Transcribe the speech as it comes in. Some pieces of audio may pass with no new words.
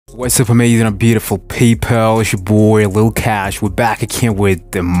What's up, amazing and beautiful people? It's your boy Lil Cash. We're back again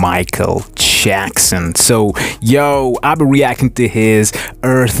with the Michael Jackson. So, yo, I'll be reacting to his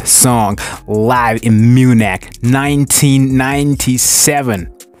Earth song live in Munich, 1997.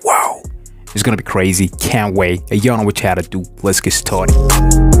 Wow, it's gonna be crazy. Can't wait. Y'all know what you gotta do. Let's get started.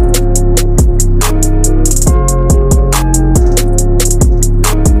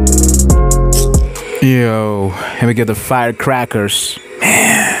 Yo, and we get the firecrackers.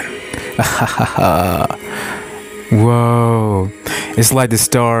 Man. Whoa. It's like the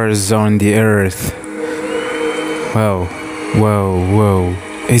stars on the earth. Whoa. Whoa. Whoa.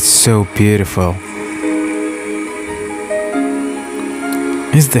 It's so beautiful.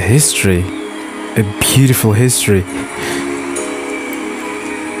 It's the history. A beautiful history.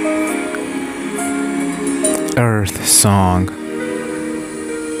 Earth song.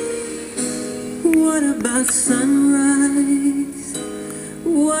 What about sunrise?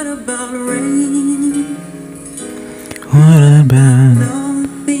 What about rain? What about all the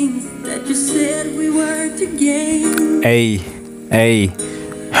things that you said we were to gain? Hey.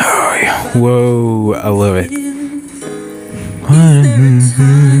 Whoa, I love it.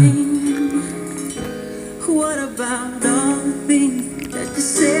 What about all the things that you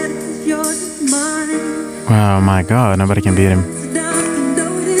said was yours and mine? Oh my god, nobody can beat him.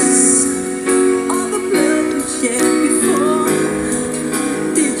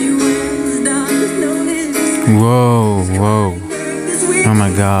 Whoa, whoa. Oh my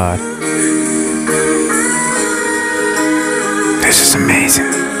god. This is amazing.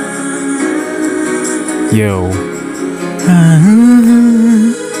 Yo.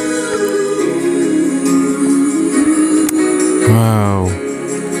 Wow.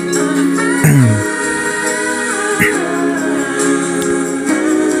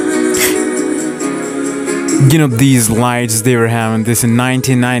 You know, these lights they were having this in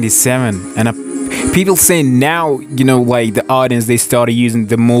 1997, and people say now, you know, like the audience, they started using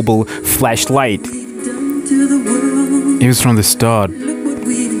the mobile flashlight. It was from the start.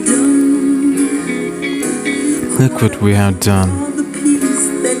 Look what we have done.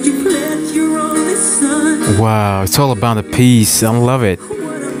 Wow, it's all about the peace. I love it.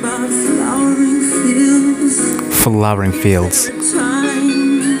 Flowering fields.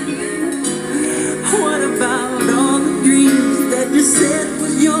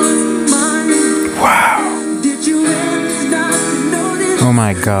 Oh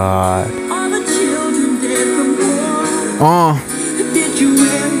my god. Oh.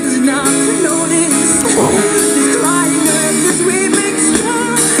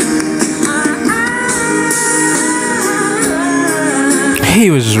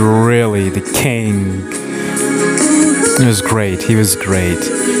 He was really the king. It was great. He was great.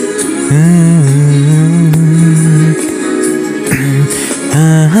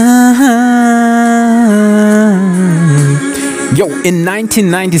 Yo, in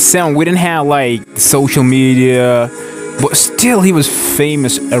 1997, we didn't have like social media, but still he was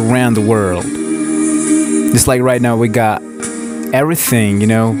famous around the world. Just like right now, we got everything, you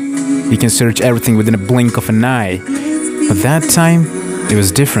know? You can search everything within a blink of an eye. But that time, it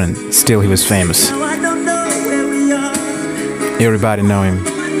was different. Still, he was famous. Everybody know him.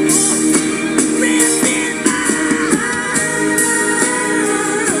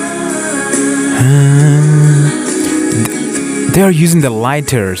 They are using the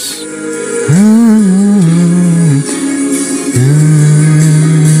lighters.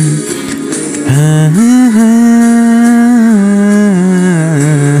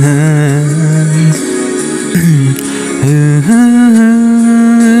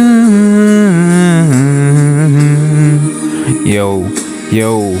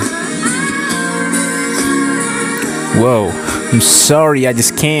 Yo. Whoa. I'm sorry, I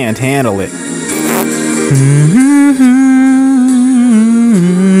just can't handle it.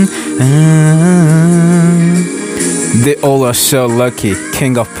 They all are so lucky.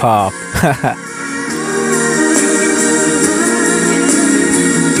 King of pop.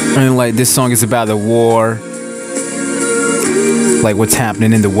 And like this song is about the war, like what's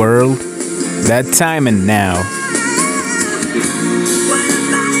happening in the world that time and now.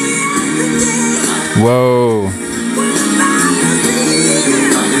 Whoa.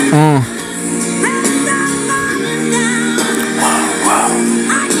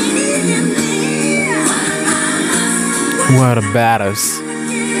 What a badass.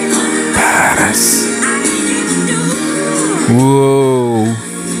 Whoa.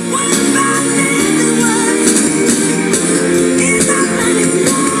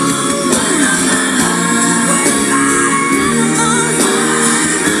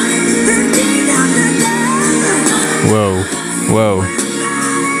 Whoa.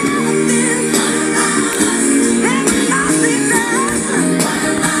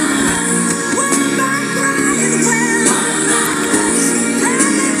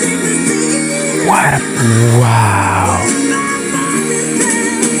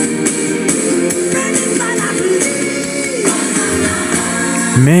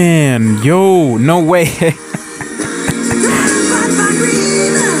 Man, yo, no way.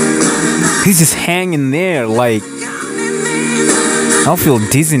 He's just hanging there like, I'll feel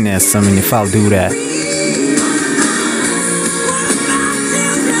dizziness, I mean, if I'll do that.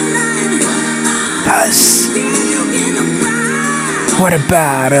 Us. What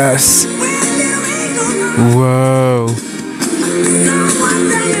about us? Whoa.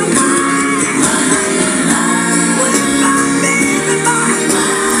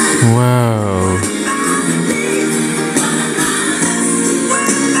 Whoa.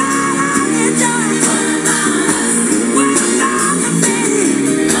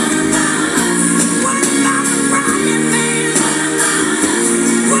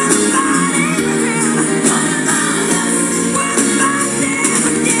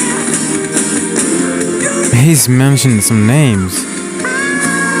 He's mentioned some names.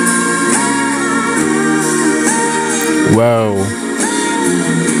 Whoa.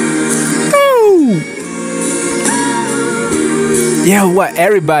 Yeah, what?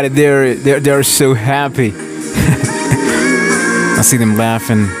 Everybody, they're so happy. I see them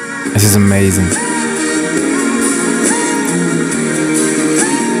laughing. This is amazing.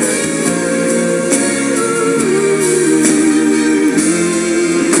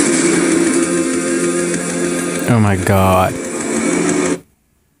 Oh my God.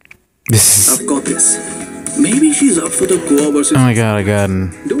 This is. I've got this. Maybe she's up for the Goa versus. Oh my God, I got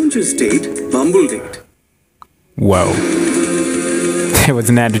it. Don't just date, bumble date. Whoa. It was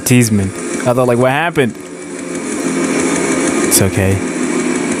an advertisement. I thought, like, what happened? It's okay.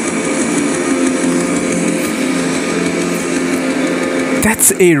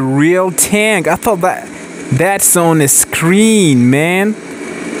 That's a real tank. I thought that's on the screen, man.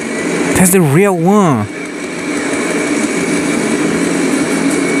 That's the real one.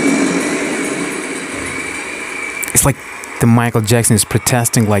 It's like the Michael Jackson is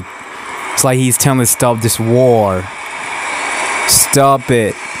protesting, like, it's like he's telling us to stop this war. Stop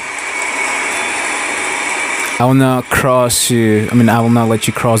it. I will not cross you. I mean, I will not let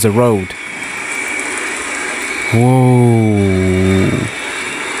you cross the road. Whoa.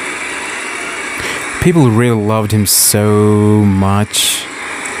 People really loved him so much.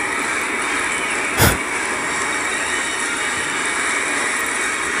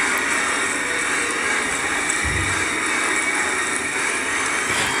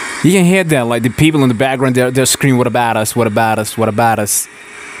 You can hear that, like the people in the background, they're screaming, "What about us? What about us? What about us?"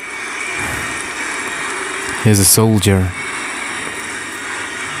 Here's a soldier.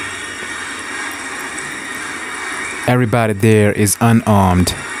 Everybody there is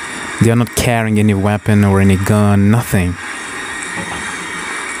unarmed. They are not carrying any weapon or any gun, nothing.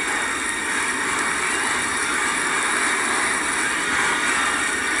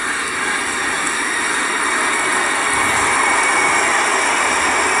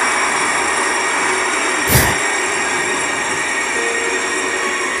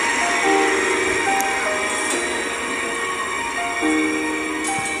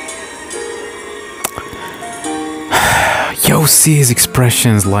 Yo, see his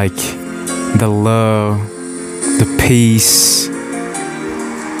expressions, like the love, the peace.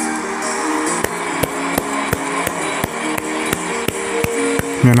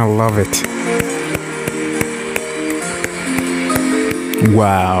 Man, I love it.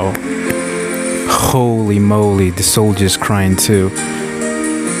 Wow. Holy moly, the soldier's crying too.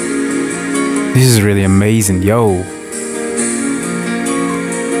 This is really amazing, yo.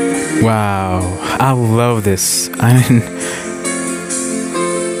 Wow, I love this. I mean,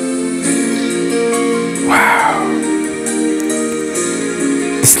 wow.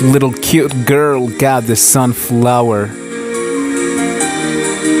 This little cute girl got the sunflower.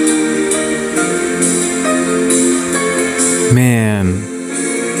 Man.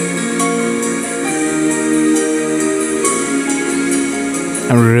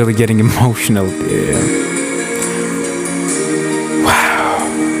 I'm really getting emotional. Yeah.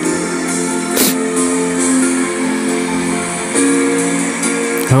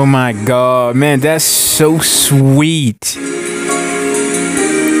 Oh my God, man, that's so sweet.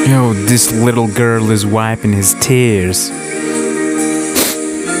 Yo, this little girl is wiping his tears.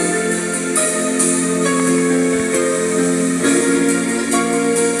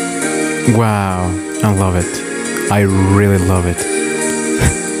 Wow, I love it. I really love it.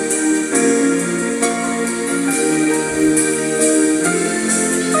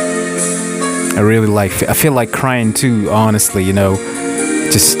 I feel like crying too, honestly, you know.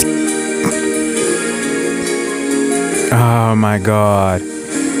 Just, oh my God.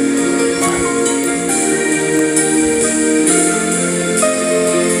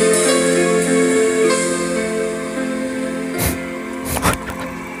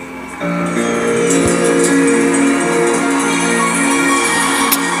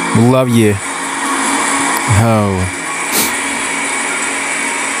 love you. Oh.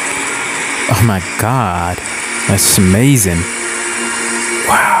 Oh my God. That's amazing.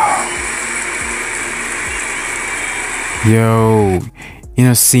 Wow. Yo, you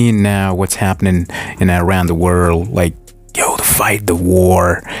know, seeing now what's happening around the world, like, yo, the fight, the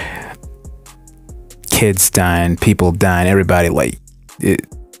war, kids dying, people dying, everybody, like,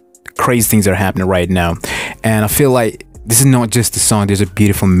 crazy things are happening right now. And I feel like this is not just a song, there's a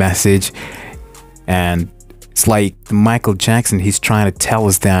beautiful message. And it's like Michael Jackson, he's trying to tell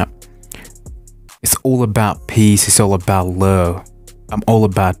us that it's all about peace, it's all about love. I'm all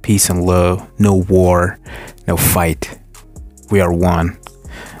about peace and love. No war, no fight. We are one.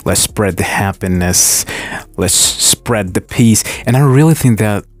 Let's spread the happiness. Let's spread the peace. And I really think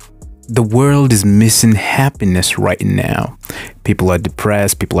that the world is missing happiness right now. People are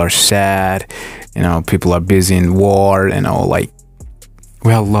depressed, people are sad, you know, people are busy in war and all, like,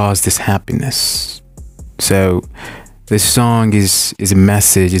 we have lost this happiness. So this song is a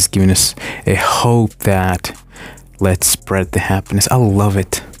message, it's giving us a hope that let's spread the happiness. I love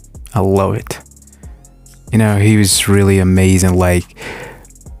it. I love it. You know, he was really amazing. Like,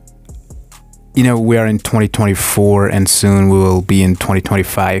 you know, we are in 2024 and soon we will be in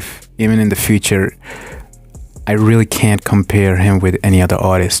 2025. Even in the future, I really can't compare him with any other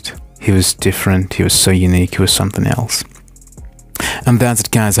artist. He was different, he was so unique, he was something else. And that's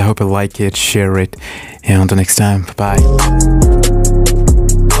it, guys. I hope you like it, share it, and until next time, bye-bye.